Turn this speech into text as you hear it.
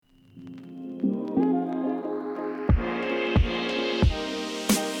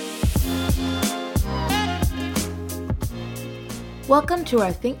Welcome to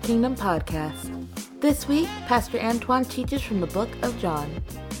our Think Kingdom podcast. This week, Pastor Antoine teaches from the book of John.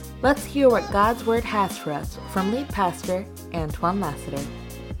 Let's hear what God's Word has for us from lead pastor Antoine Lassiter.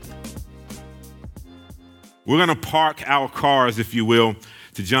 We're going to park our cars, if you will,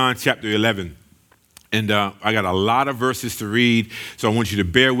 to John chapter 11. And I got a lot of verses to read, so I want you to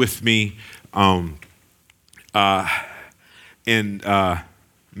bear with me. Man,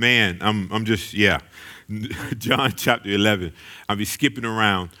 I'm just, John chapter 11. I'll be skipping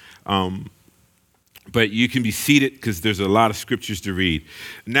around. But you can be seated because there's a lot of scriptures to read.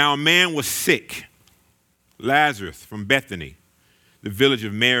 Now a man was sick, Lazarus from Bethany, the village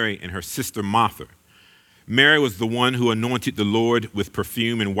of Mary and her sister Martha. Mary was the one who anointed the Lord with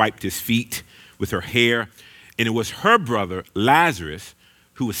perfume and wiped his feet with her hair. And it was her brother, Lazarus,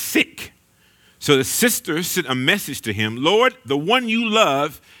 who was sick. So the sister sent a message to him, "Lord, the one you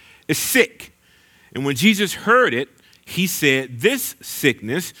love is sick." And when Jesus heard it, he said, "This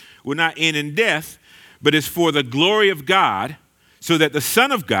sickness will not end in death, but is for the glory of God, so that the Son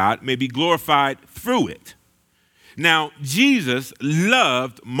of God may be glorified through it." Now, Jesus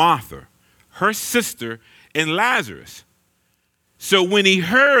loved Martha, her sister, and Lazarus. So when he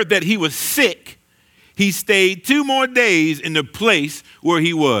heard that he was sick, he stayed 2 more days in the place where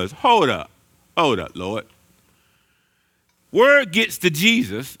he was. Hold up, Lord. Word gets to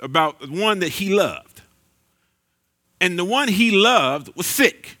Jesus about the one that he loved. And the one he loved was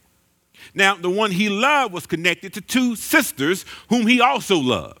sick. Now, the one he loved was connected to 2 sisters whom he also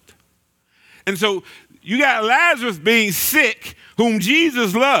loved. And so you got Lazarus being sick, whom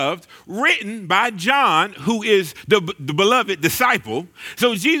Jesus loved, written by John, who is the beloved disciple.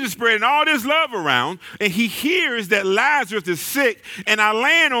 So Jesus spreading all this love around, and he hears that Lazarus is sick, and I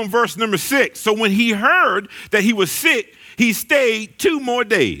land on verse number 6. So when he heard that he was sick, he stayed 2 more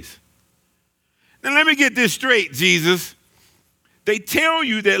days. Now let me get this straight, Jesus. They tell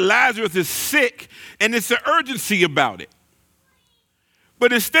you that Lazarus is sick, and it's an urgency about it.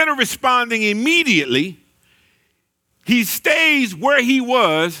 But instead of responding immediately, he stays where he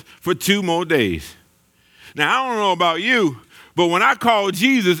was for 2 more days. Now, I don't know about you, but when I call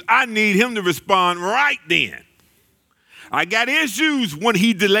Jesus, I need him to respond right then. I got issues when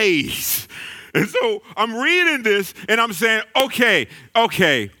he delays. And so I'm reading this and I'm saying, okay,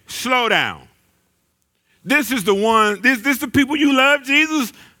 slow down. This is the one, this the people you love,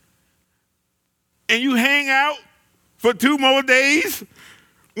 Jesus? And you hang out for 2 more days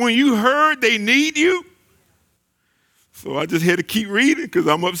when you heard they need you? So I just had to keep reading because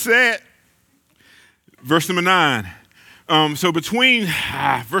I'm upset. Verse number 9. So between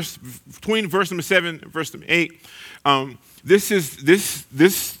verse number 7 and verse number 8,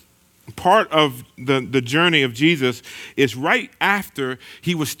 this part of the journey of Jesus is right after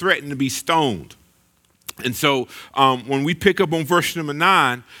he was threatened to be stoned. And so when we pick up on verse number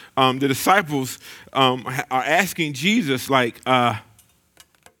 9, the disciples are asking Jesus, like,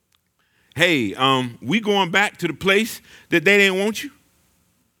 hey, we going back to the place that they didn't want you?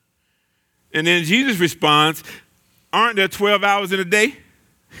 And then Jesus responds, aren't there 12 hours in a day?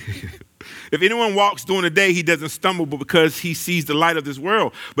 If anyone walks during the day, he doesn't stumble, but because he sees the light of this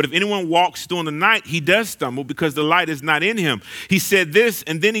world. But if anyone walks during the night, he does stumble because the light is not in him. He said this,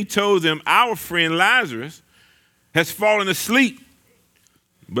 and then he told them, our friend Lazarus has fallen asleep,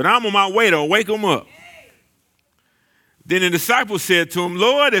 but I'm on my way to wake him up. Then the disciples said to him,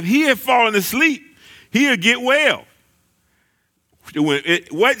 Lord, if he had fallen asleep, he'll get well.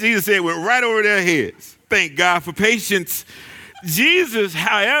 What Jesus said went right over their heads. Thank God for patience. Jesus,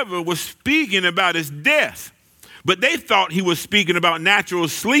 however, was speaking about his death, but they thought he was speaking about natural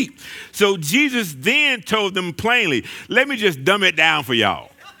sleep. So Jesus then told them plainly, let me just dumb it down for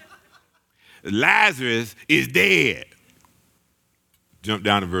y'all. Lazarus is dead. Jump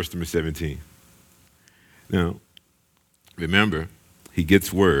down to verse number 17. Now, remember, he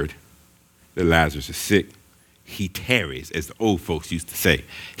gets word that Lazarus is sick. He tarries, as the old folks used to say.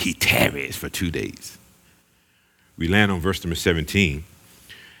 He tarries for 2 days. We land on verse number 17.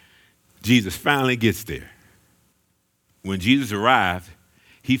 Jesus finally gets there. When Jesus arrived,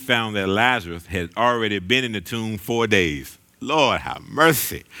 he found that Lazarus had already been in the tomb 4 days. Lord, have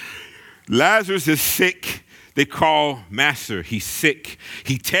mercy. Lazarus is sick. They call Master. He's sick.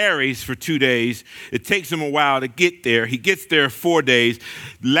 He tarries for 2 days. It takes him a while to get there. He gets there 4 days.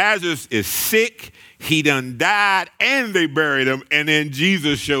 Lazarus is sick. He done died, and they buried him, and then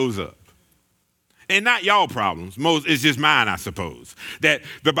Jesus shows up. And not y'all problems. It's just mine, I suppose. That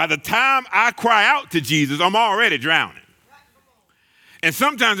by the time I cry out to Jesus, I'm already drowning. And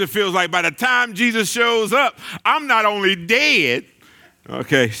sometimes it feels like by the time Jesus shows up, I'm not only dead,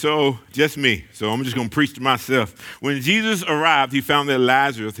 Okay, so just me. So I'm just going to preach to myself. When Jesus arrived, he found that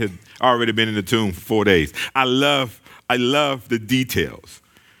Lazarus had already been in the tomb for 4 days. I love the details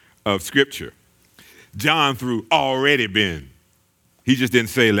of Scripture. John threw already been. He just didn't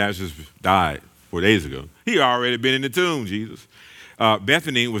say Lazarus died 4 days ago. He already been in the tomb, Jesus.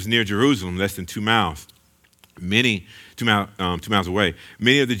 Bethany was near Jerusalem, less than 2 miles. 2 miles away.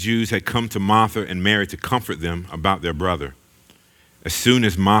 Many of the Jews had come to Martha and Mary to comfort them about their brother. As soon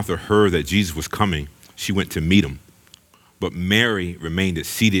as Martha heard that Jesus was coming, she went to meet him. But Mary remained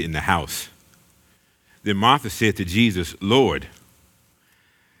seated in the house. Then Martha said to Jesus, Lord,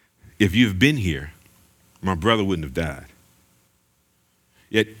 if you've been here, my brother wouldn't have died.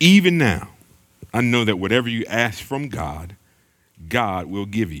 Yet even now, I know that whatever you ask from God, God will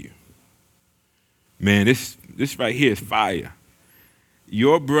give you. Man, this right here is fire.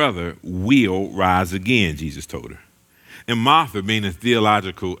 Your brother will rise again, Jesus told her. And Martha, being as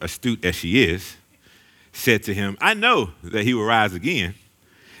theological astute as she is, said to him, I know that he will rise again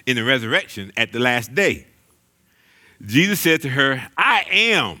in the resurrection at the last day. Jesus said to her, I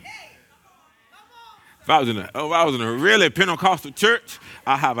am. If I was in a really Pentecostal church,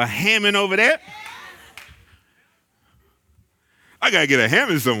 I have a Hammond over there. I got to get a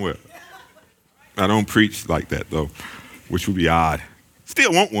Hammond somewhere. I don't preach like that, though, which would be odd.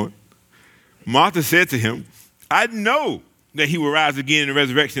 Still want one. Martha said to him, I know that he will rise again in the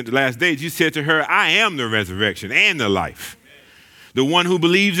resurrection at the last days. You said to her, I am the resurrection and the life. The one who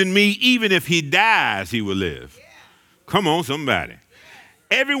believes in me, even if he dies, he will live. Come on, somebody.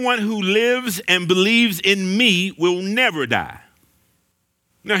 Everyone who lives and believes in me will never die.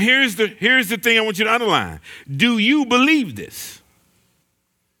 Now, here's the thing I want you to underline. Do you believe this?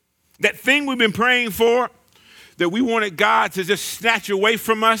 That thing we've been praying for, that we wanted God to just snatch away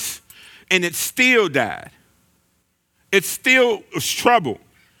from us, and it still died. It still was trouble.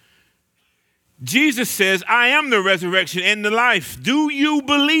 Jesus says, I am the resurrection and the life. Do you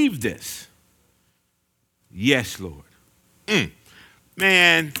believe this? Yes, Lord.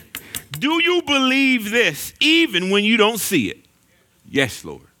 Man, do you believe this even when you don't see it? Yes,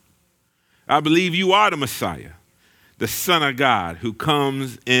 Lord. I believe you are the Messiah, the Son of God who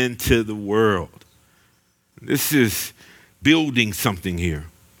comes into the world. This is building something here.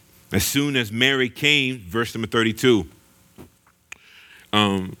 As soon as Mary came, verse number 32,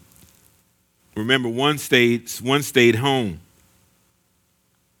 remember one stayed home.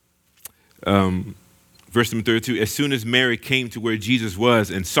 Verse number 32, as soon as Mary came to where Jesus was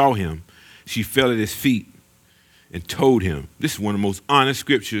and saw him, she fell at his feet and told him. This is one of the most honest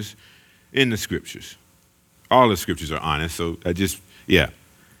scriptures in the scriptures. All the scriptures are honest, so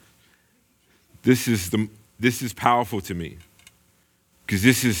This is powerful to me because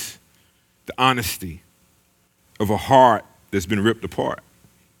this is the honesty of a heart that's been ripped apart.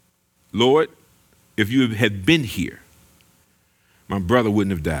 Lord, if you had been here, my brother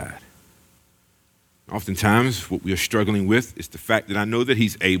wouldn't have died. Oftentimes, what we are struggling with is the fact that I know that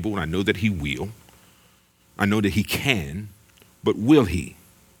he's able, and I know that he will. I know that he can, but will he?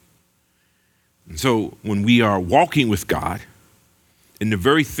 And so when we are walking with God, and the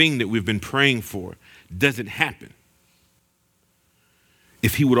very thing that we've been praying for doesn't happen,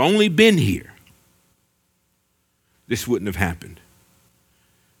 if he would only been here, this wouldn't have happened.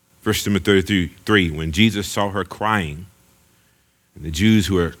 Verse number 33, when Jesus saw her crying, and the Jews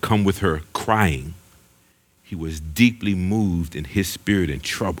who had come with her crying, he was deeply moved in his spirit and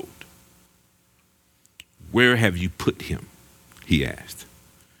troubled. Where have you put him? He asked.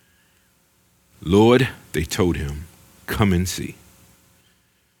 Lord, they told him, come and see.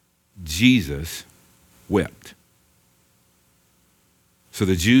 Jesus wept. So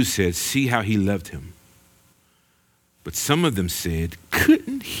the Jews said, see how he loved him. But some of them said,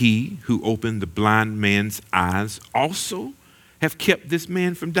 couldn't he who opened the blind man's eyes also have kept this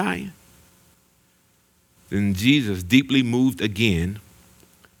man from dying? Then Jesus, deeply moved again,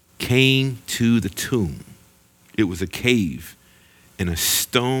 came to the tomb. It was a cave, and a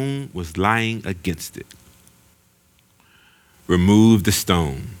stone was lying against it. Remove the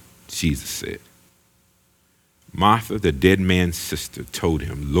stone, Jesus said. Martha, the dead man's sister, told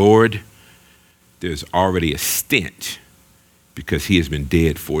him, Lord, there's already a stench because he has been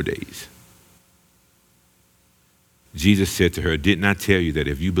dead 4 days. Jesus said to her, didn't I tell you that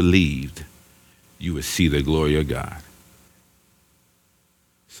if you believed, you would see the glory of God?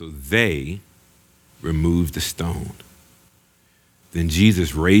 So they removed the stone. Then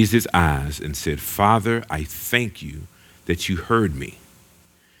Jesus raised his eyes and said, Father, I thank you that you heard me.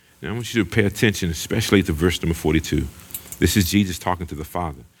 Now I want you to pay attention, especially to verse number 42. This is Jesus talking to the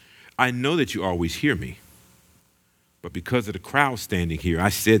Father. I know that you always hear me, But because of the crowd standing here, I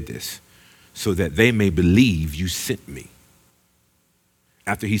said this, so that they may believe you sent me.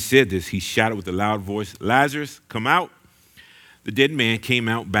 After he said this, he shouted with a loud voice, Lazarus, come out. The dead man came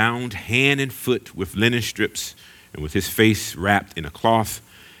out bound hand and foot with linen strips and with his face wrapped in a cloth.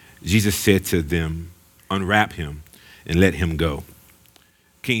 Jesus said to them, unwrap him and let him go.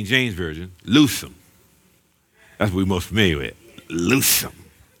 King James Version, loose him. That's what we're most familiar with. Loose him.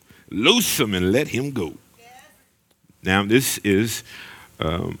 Loose him and let him go. Now this is,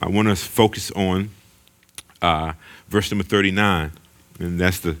 I want to focus on verse number 39. And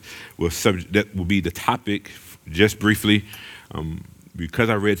that's that will be the topic just briefly. Because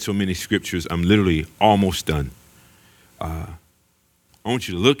I read so many scriptures, I'm literally almost done. I want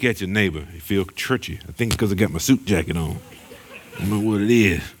you to look at your neighbor. You feel churchy. I think because I got my suit jacket on. I don't know what it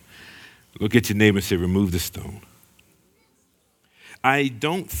is. Look at your neighbor and say, remove the stone. I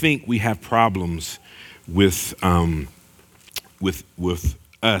don't think we have problems with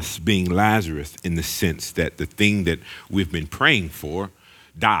us being Lazarus in the sense that the thing that we've been praying for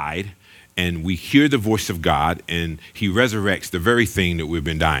died, and we hear the voice of God, and he resurrects the very thing that we've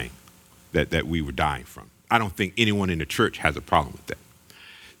been dying, that we were dying from. I don't think anyone in the church has a problem with that.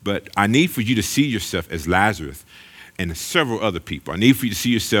 But I need for you to see yourself as Lazarus and several other people. I need for you to see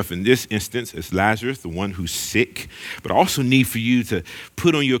yourself in this instance as Lazarus, the one who's sick, but I also need for you to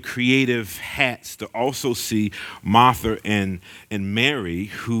put on your creative hats to also see Martha and Mary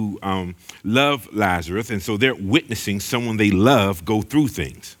who love Lazarus, and so they're witnessing someone they love go through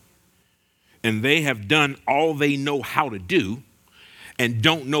things. And they have done all they know how to do and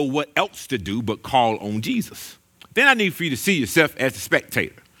don't know what else to do but call on Jesus. Then I need for you to see yourself as the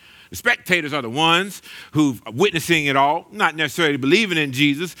spectator. The spectators are the ones who are witnessing it all, not necessarily believing in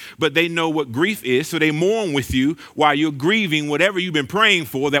Jesus, but they know what grief is, so they mourn with you while you're grieving whatever you've been praying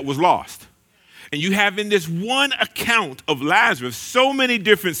for that was lost. And you have in this one account of Lazarus so many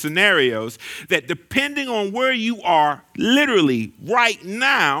different scenarios that depending on where you are literally right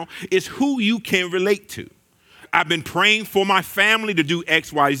now is who you can relate to. I've been praying for my family to do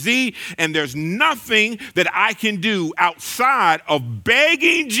X, Y, Z, and there's nothing that I can do outside of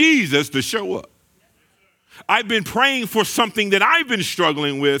begging Jesus to show up. I've been praying for something that I've been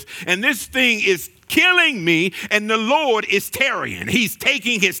struggling with, and this thing is killing me, and the Lord is tarrying. He's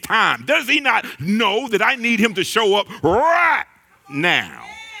taking his time. Does he not know that I need him to show up right now?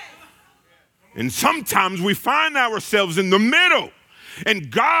 And sometimes we find ourselves in the middle,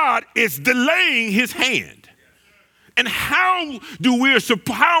 and God is delaying his hand. And how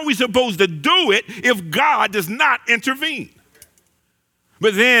are we supposed to do it if God does not intervene?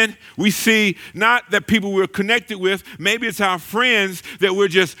 But then we see not that people we're connected with, maybe it's our friends that we're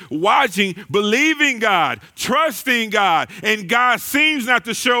just watching, believing God, trusting God, and God seems not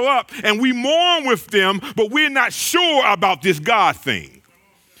to show up, and we mourn with them, but we're not sure about this God thing.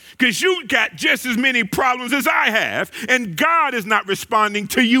 Because you got just as many problems as I have, and God is not responding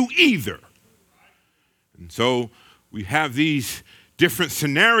to you either. And so we have these different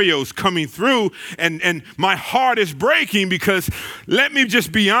scenarios coming through, and my heart is breaking because let me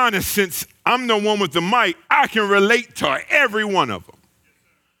just be honest, since I'm the one with the mic, I can relate to every one of them.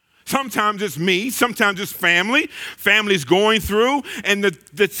 Sometimes it's me, sometimes it's family. Family's going through, and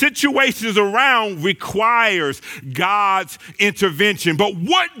the situations around requires God's intervention. But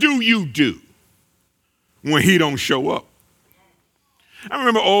what do you do when he don't show up? I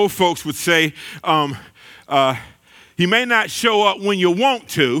remember old folks would say, he may not show up when you want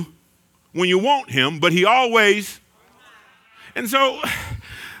him, but he always. And so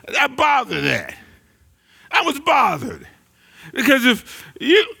that bothered that. I was bothered. Because if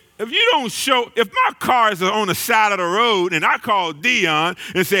you don't show, if my car is on the side of the road and I call Dion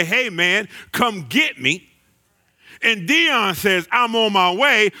and say, hey man, come get me. And Dion says, I'm on my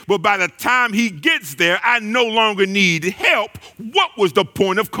way, but by the time he gets there, I no longer need help. What was the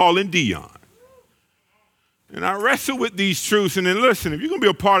point of calling Dion? And I wrestle with these truths. And then listen, if you're going to be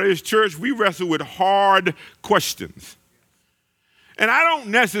a part of this church, we wrestle with hard questions. And I don't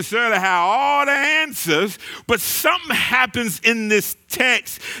necessarily have all the answers, but something happens in this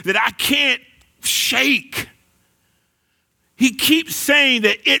text that I can't shake. He keeps saying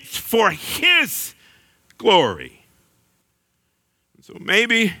that it's for his glory. So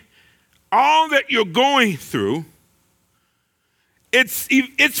maybe all that you're going through,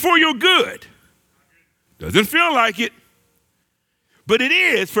 it's for your good. Doesn't feel like it, but it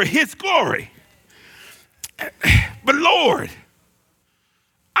is for his glory. But Lord,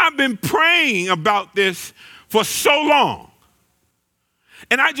 I've been praying about this for so long.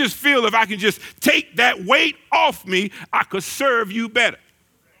 And I just feel if I can just take that weight off me, I could serve you better.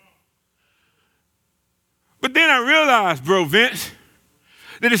 But then I realized, bro, Vince,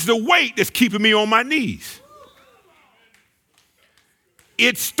 that it's the weight that's keeping me on my knees.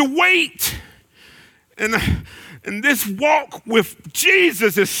 It's the weight. And this walk with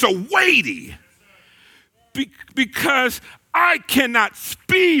Jesus is so weighty because I cannot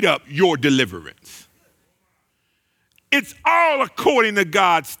speed up your deliverance. It's all according to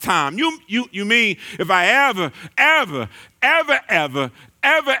God's time. You mean if I ever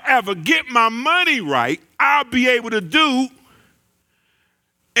get my money right, I'll be able to do,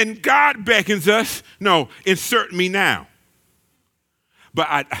 and God beckons us, no, insert me now.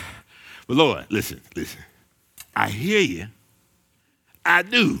 But Lord, listen. I hear you. I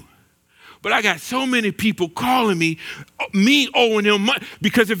do. But I got so many people calling me owing them money,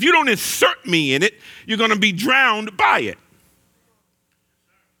 because if you don't insert me in it, you're going to be drowned by it.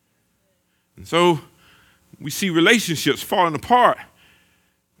 And so we see relationships falling apart.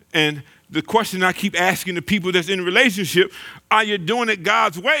 And the question I keep asking the people that's in a relationship, are you doing it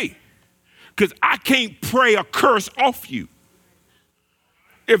God's way? Because I can't pray a curse off you.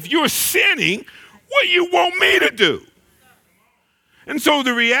 If you're sinning, what do you want me to do? And so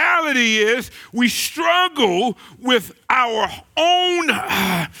the reality is we struggle with our own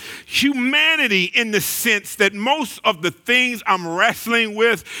humanity in the sense that most of the things I'm wrestling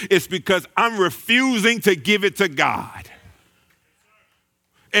with is because I'm refusing to give it to God.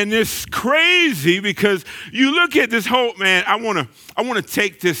 And it's crazy because you look at this whole, man, I want to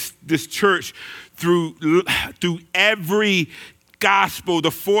take this church through every gospel,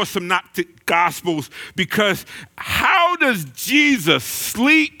 the four synoptic gospels, because how does Jesus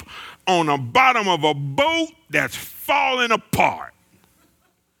sleep on the bottom of a boat that's falling apart?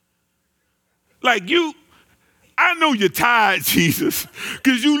 Like I know you're tired, Jesus,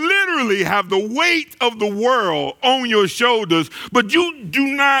 because you literally have the weight of the world on your shoulders, but do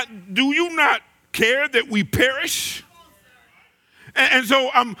you not care that we perish? And so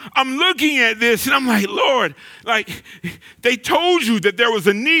I'm looking at this and I'm like, Lord, like they told you that there was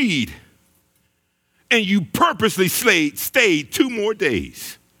a need and you purposely stayed 2 more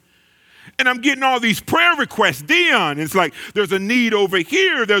days. And I'm getting all these prayer requests, Dion. It's like, there's a need over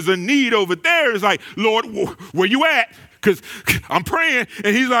here. There's a need over there. It's like, Lord, where you at? Because I'm praying.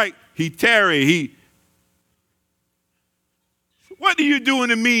 And he's like, tarry. What do you do in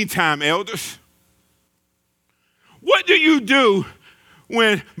the meantime, elders? What do you do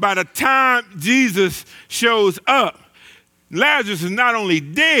when by the time Jesus shows up, Lazarus is not only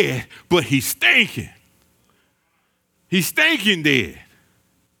dead, but he's stinking. He's stinking dead.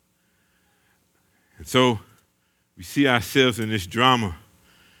 And so we see ourselves in this drama.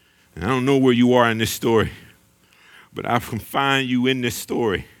 And I don't know where you are in this story, but I've confined you in this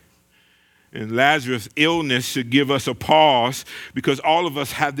story. And Lazarus' illness should give us a pause because all of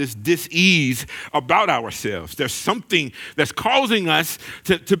us have this dis-ease about ourselves. There's something that's causing us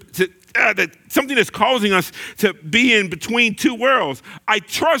something that's causing us to be in between two worlds. I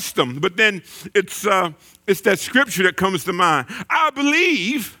trust them, but then it's that scripture that comes to mind. I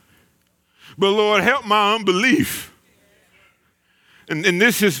believe, but Lord, help my unbelief. And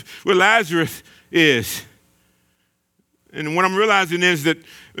this is where Lazarus is. And what I'm realizing is that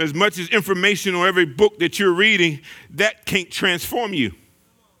as much as information or every book that you're reading, that can't transform you.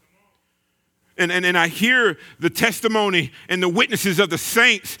 And I hear the testimony and the witnesses of the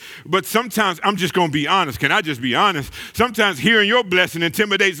saints, but sometimes I'm just going to be honest. Can I just be honest? Sometimes hearing your blessing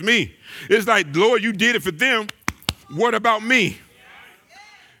intimidates me. It's like, Lord, you did it for them. What about me?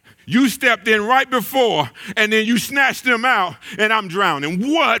 You stepped in right before, and then you snatched them out, and I'm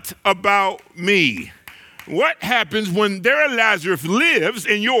drowning. What about me? What happens when their Lazarus lives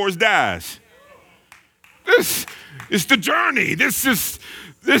and yours dies? This is the journey. This is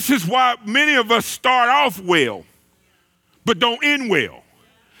why many of us start off well, but don't end well.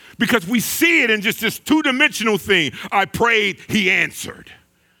 Because we see it in just this two-dimensional thing. I prayed, he answered.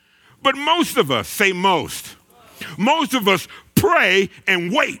 But most of us, say most of us pray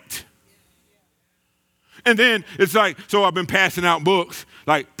and wait. And then it's like, so I've been passing out books,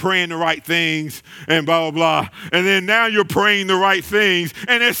 like praying the right things and blah, blah, blah. And then now you're praying the right things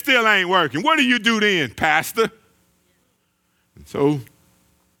and it still ain't working. What do you do then, Pastor? And so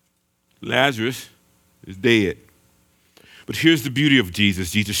Lazarus is dead. But here's the beauty of Jesus.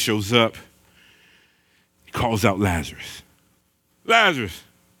 Jesus shows up. He calls out Lazarus. Lazarus.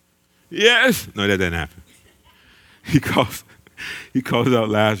 Yes. No, that didn't happen. He calls out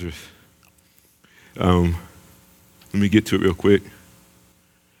Lazarus. Let me get to it real quick.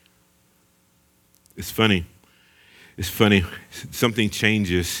 It's funny. Something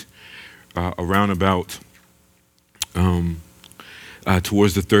changes around about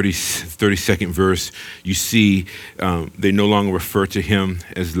towards the 32nd verse, you see they no longer refer to him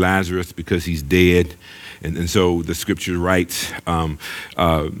as Lazarus because he's dead. And so the scripture writes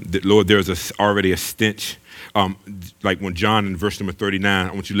that, Lord, there's already a stench. Like when John in verse number 39,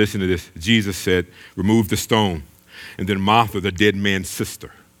 I want you to listen to this. Jesus said, remove the stone. And then Martha, the dead man's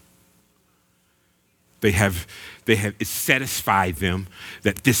sister, it satisfied them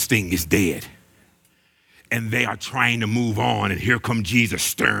that this thing is dead. And they are trying to move on, and here come Jesus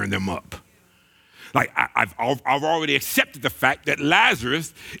stirring them up. Like I've already accepted the fact that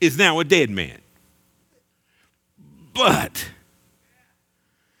Lazarus is now a dead man. But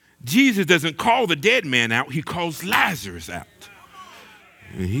Jesus doesn't call the dead man out, he calls Lazarus out.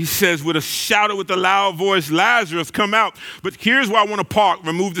 And he says with a loud voice, Lazarus, come out. But here's where I want to park,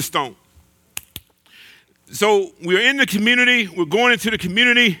 remove the stone. So we're in the community, we're going into the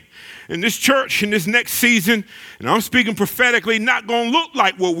community, and this church in this next season, and I'm speaking prophetically, not going to look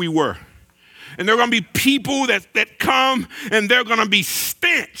like what we were. And there are going to be people that come, and they're going to be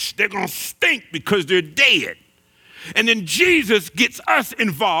stench. They're going to stink because they're dead. And then Jesus gets us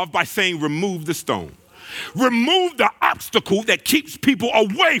involved by saying, remove the stone. Remove the obstacle that keeps people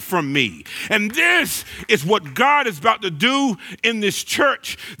away from me. And this is what God is about to do in this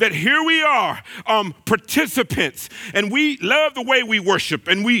church, that here we are, participants, and we love the way we worship,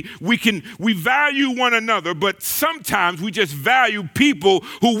 and we value one another, but sometimes we just value people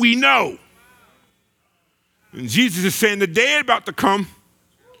who we know. And Jesus is saying the day is about to come.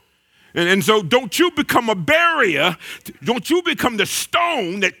 And so don't you become a barrier. Don't you become the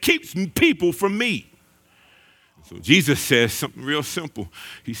stone that keeps people from me. So Jesus says something real simple.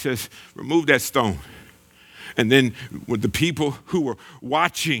 He says, remove that stone. And then when the people who were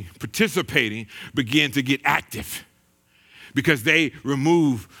watching, participating, began to get active because they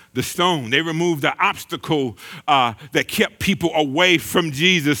removed the stone. They removed the obstacle that kept people away from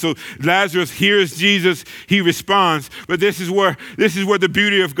Jesus. So Lazarus hears Jesus. He responds. But this is where the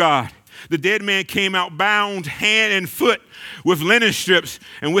beauty of God. The dead man came out bound hand and foot with linen strips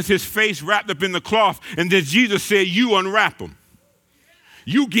and with his face wrapped up in the cloth. And then Jesus said, you unwrap him.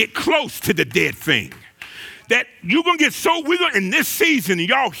 You get close to the dead thing. That you're going to get in this season,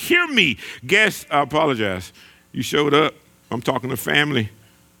 y'all hear me. Guess, I apologize. You showed up. I'm talking to family.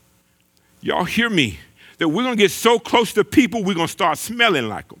 Y'all hear me. That we're going to get so close to people, we're going to start smelling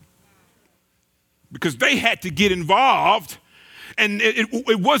like them. Because they had to get involved. And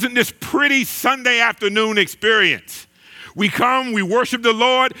it wasn't this pretty Sunday afternoon experience. We come, we worship the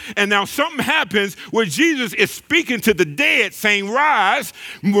Lord, and now something happens where Jesus is speaking to the dead, saying, rise,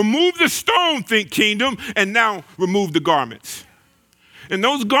 remove the stone, think kingdom, and now remove the garments. And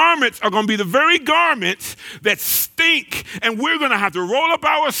those garments are going to be the very garments that stink, and we're going to have to roll up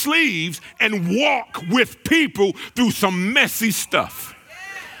our sleeves and walk with people through some messy stuff.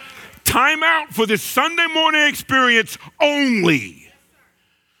 Time out for this Sunday morning experience only.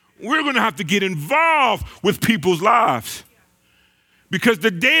 We're going to have to get involved with people's lives because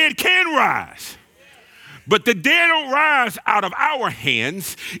the dead can rise. But the dead don't rise out of our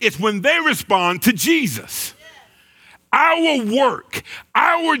hands. It's when they respond to Jesus. Our work,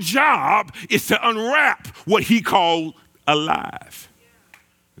 our job is to unwrap what he called alive.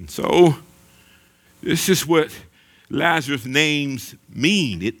 And so this is what Lazarus' names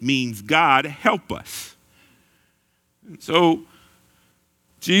mean. It means God help us. And so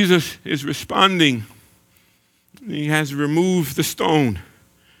Jesus is responding. He has removed the stone.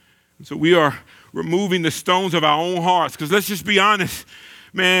 And so we are removing the stones of our own hearts. Because let's just be honest,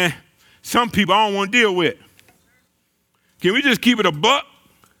 man, some people I don't want to deal with. Can we just keep it a buck?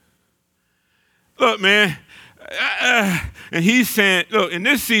 Look, man, and he's saying, look, in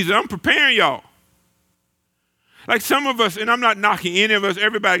this season, I'm preparing y'all. Like some of us, and I'm not knocking any of us,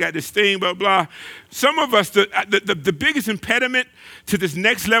 everybody got this thing, blah, blah. Some of us, the biggest impediment to this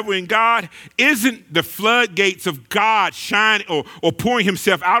next level in God isn't the floodgates of God shining or pouring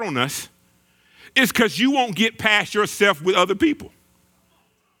himself out on us. It's because you won't get past yourself with other people.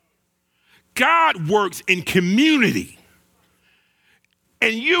 God works in community,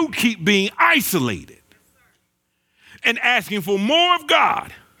 and you keep being isolated and asking for more of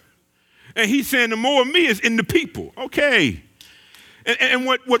God. And he's saying the more of me is in the people. Okay. And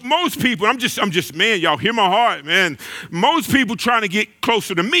what most people, I'm just, man, y'all hear my heart, man. Most people trying to get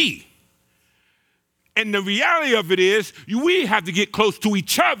closer to me. And the reality of it is we have to get close to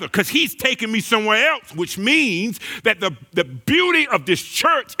each other because he's taking me somewhere else, which means that the beauty of this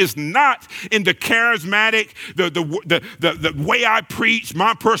church is not in the charismatic, the way I preach,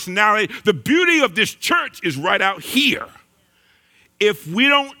 my personality. The beauty of this church is right out here. If you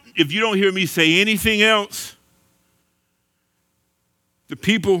don't hear me say anything else, the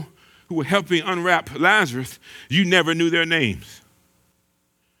people who were helping unwrap Lazarus, you never knew their names.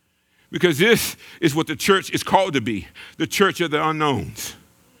 Because this is what the church is called to be, the church of the unknowns.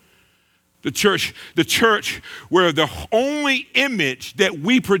 The church where the only image that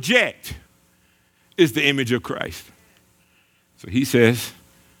we project is the image of Christ. So he says,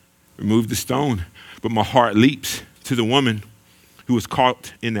 remove the stone. But my heart leaps to the woman who was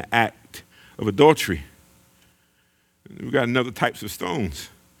caught in the act of adultery. And we got another types of stones.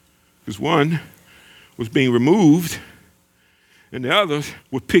 Because one was being removed and the others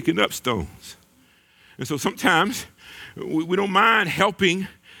were picking up stones. And so sometimes we don't mind helping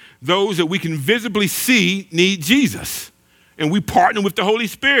those that we can visibly see need Jesus. And we partner with the Holy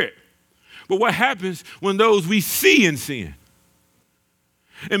Spirit. But what happens when those we see in sin?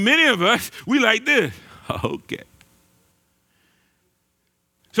 And many of us, we like this. Okay.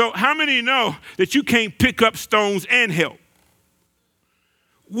 So how many know that you can't pick up stones and help?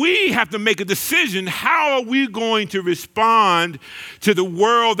 We have to make a decision. How are we going to respond to the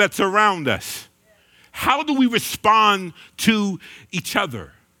world that's around us? How do we respond to each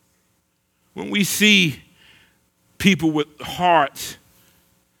other? When we see people with hearts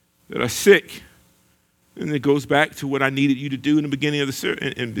that are sick, and it goes back to what I needed you to do in the beginning of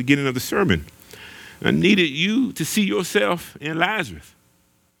the sermon. I needed you to see yourself in Lazarus.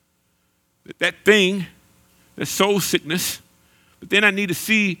 That thing, that soul sickness, but then I need to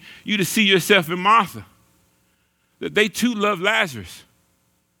see you to see yourself in Martha. That they too love Lazarus.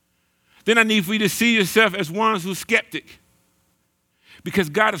 Then I need for you to see yourself as ones who's skeptic. Because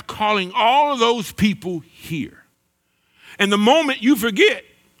God is calling all of those people here. And the moment you forget,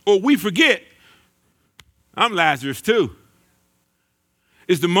 or we forget, I'm Lazarus too,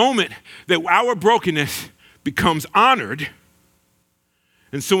 is the moment that our brokenness becomes honored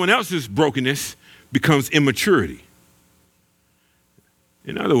and someone else's brokenness becomes immaturity.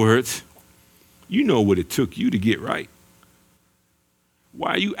 In other words, you know what it took you to get right.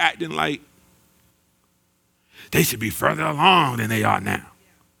 Why are you acting like they should be further along than they are now?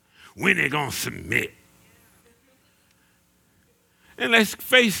 When they gonna submit? And let's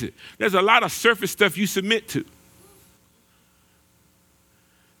face it, there's a lot of surface stuff you submit to.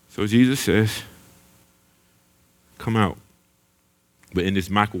 So Jesus says, come out. But in this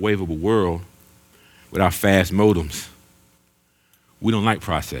microwavable world, with our fast modems, we don't like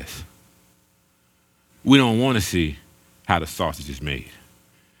process. We don't want to see how the sausage is made.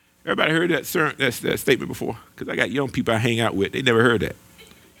 Everybody heard that statement before? Because I got young people I hang out with. They never heard that.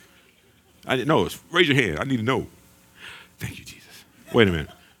 I didn't know. Raise your hand. I need to know. Thank you, Jesus. Wait a minute.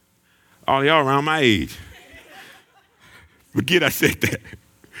 All y'all around my age. Forget I said that.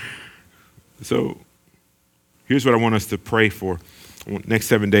 So here's what I want us to pray for. Next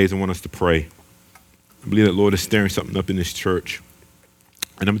 7 days, I want us to pray. I believe that Lord is stirring something up in this church.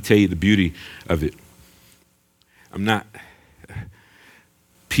 And I'm going to tell you the beauty of it. I'm not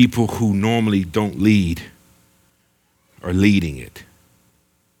people who normally don't lead are leading it.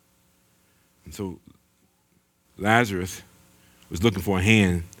 And so Lazarus was looking for a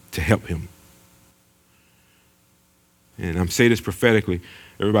hand to help him. And I'm saying this prophetically.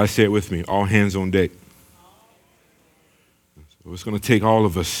 Everybody say it with me. All hands on deck. So it's going to take all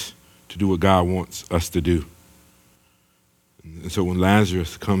of us to do what God wants us to do. And so when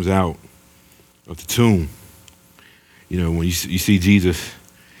Lazarus comes out of the tomb, you know, when you see Jesus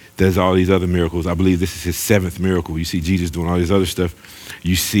does all these other miracles, I believe this is his 7th miracle. You see Jesus doing all this other stuff.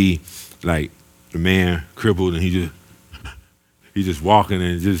 You see, like, the man crippled and he's just walking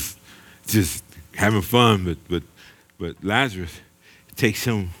and just having fun. But Lazarus, it takes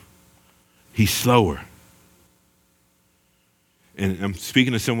him, he's slower. And I'm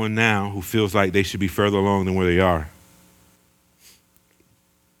speaking to someone now who feels like they should be further along than where they are.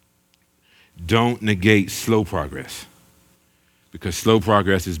 Don't negate slow progress, because slow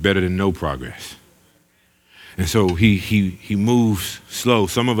progress is better than no progress. And so he moves slow.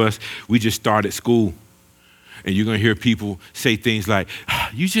 Some of us, we just started school. And you're going to hear people say things like,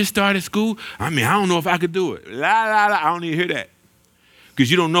 you just started school? I mean, I don't know if I could do it. La, la, la. I don't need to hear that. Because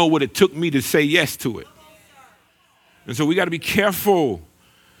you don't know what it took me to say yes to it. And so we got to be careful.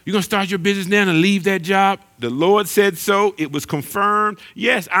 You're going to start your business now and leave that job? The Lord said so. It was confirmed.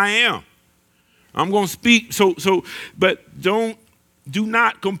 Yes, I am. I'm going to speak. But do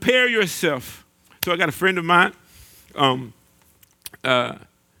not compare yourself. So I got a friend of mine.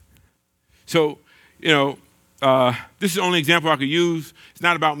 This is the only example I could use. It's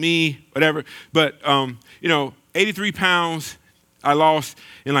not about me, whatever. But, 83 pounds I lost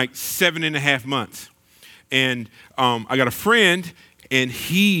in like 7.5 months. And I got a friend, and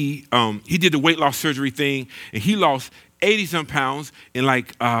he did the weight loss surgery thing, and he lost 80-some pounds in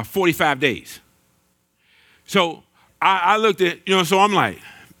like 45 days. So I looked at, so I'm like,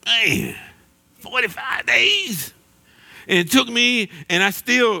 man, 45 days? And it took me, and I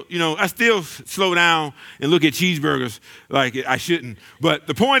still slow down and look at cheeseburgers like I shouldn't. But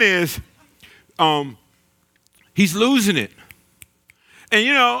the point is, he's losing it. And,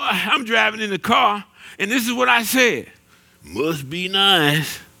 I'm driving in the car, and this is what I said. Must be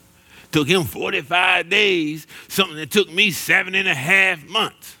nice. Took him 45 days, something that took me 7.5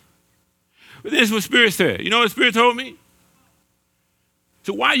 months. But this is what Spirit said. You know what Spirit told me?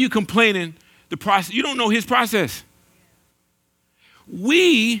 So why are you complaining the process? You don't know his process.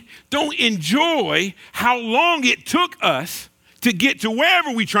 We don't enjoy how long it took us to get to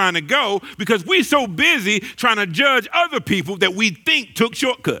wherever we're trying to go because we're so busy trying to judge other people that we think took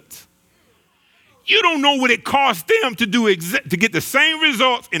shortcuts. You don't know what it cost them to do to get the same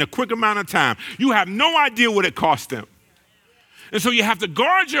results in a quick amount of time. You have no idea what it cost them. And so you have to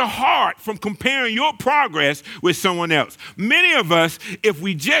guard your heart from comparing your progress with someone else. Many of us, if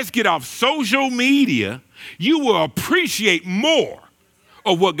we just get off social media, you will appreciate more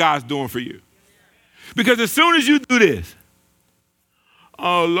of what God's doing for you. Because as soon as you do this,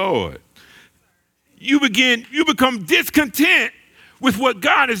 oh Lord, you become discontent with what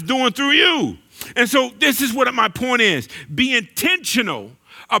God is doing through you. And so this is what my point is. Be intentional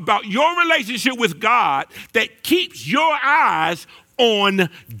about your relationship with God that keeps your eyes on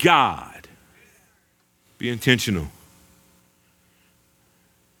God. Be intentional.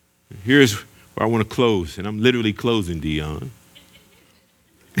 Here's where I want to close, and I'm literally closing, Dion.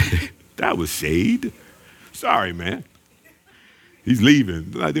 That was shade. Sorry, man. He's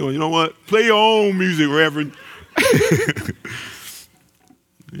leaving. You know what? Play your own music, Reverend.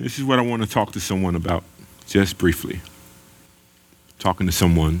 This is what I want to talk to someone about, just briefly. Talking to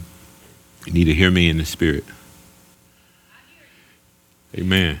someone, you need to hear me in the spirit.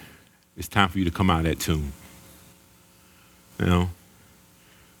 Amen. It's time for you to come out of that tomb.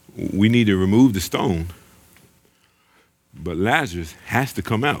 We need to remove the stone, but Lazarus has to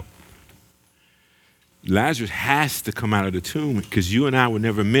come out. Lazarus has to come out of the tomb because you and I were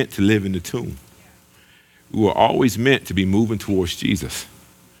never meant to live in the tomb. We were always meant to be moving towards Jesus.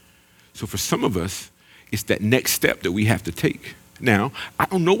 So for some of us, it's that next step that we have to take. Now, I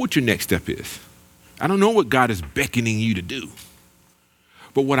don't know what your next step is. I don't know what God is beckoning you to do.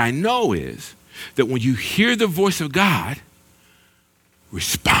 But what I know is that when you hear the voice of God,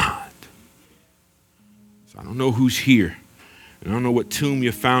 respond. So I don't know who's here. I don't know what tomb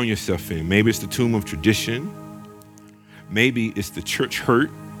you found yourself in. Maybe it's the tomb of tradition. Maybe it's the church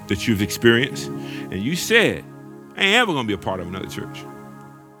hurt that you've experienced. And you said, I ain't ever going to be a part of another church.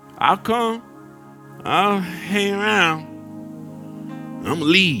 I'll come. I'll hang around. I'm going to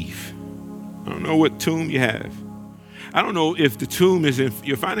leave. I don't know what tomb you have. I don't know if the tomb is in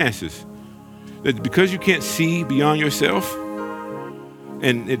your finances. That because you can't see beyond yourself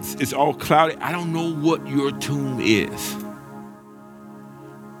and it's all cloudy, I don't know what your tomb is.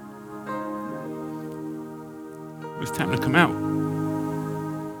 It's time to come out.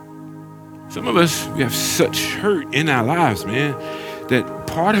 Some of us, we have such hurt in our lives, man, that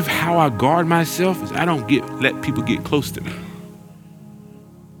part of how I guard myself is I don't let people get close to me.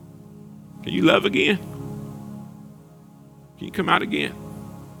 Can you love again? Can you come out again?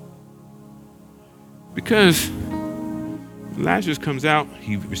 Because when Lazarus comes out,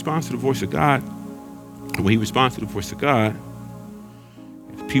 he responds to the voice of God. And when he responds to the voice of God,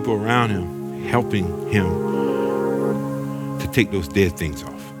 there's people around him helping him to take those dead things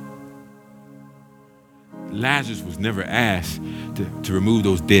off. Lazarus was never asked to remove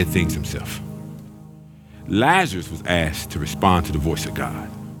those dead things himself. Lazarus was asked to respond to the voice of God.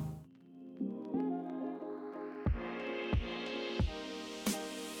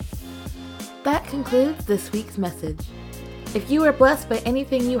 That concludes this week's message. If you were blessed by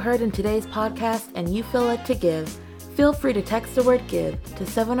anything you heard in today's podcast and you feel led to give, feel free to text the word GIVE to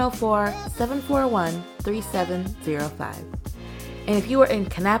 704-741-3705. And if you are in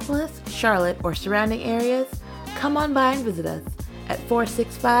Kannapolis, Charlotte, or surrounding areas, come on by and visit us at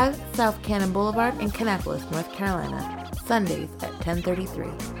 465 South Cannon Boulevard in Kannapolis, North Carolina, Sundays at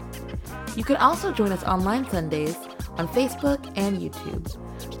 10:33. You can also join us online Sundays on Facebook and YouTube.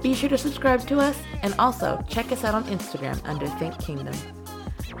 Be sure to subscribe to us and also check us out on Instagram under Think Kingdom.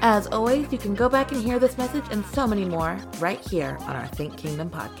 As always, you can go back and hear this message and so many more right here on our Think Kingdom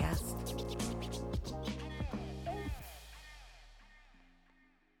podcast.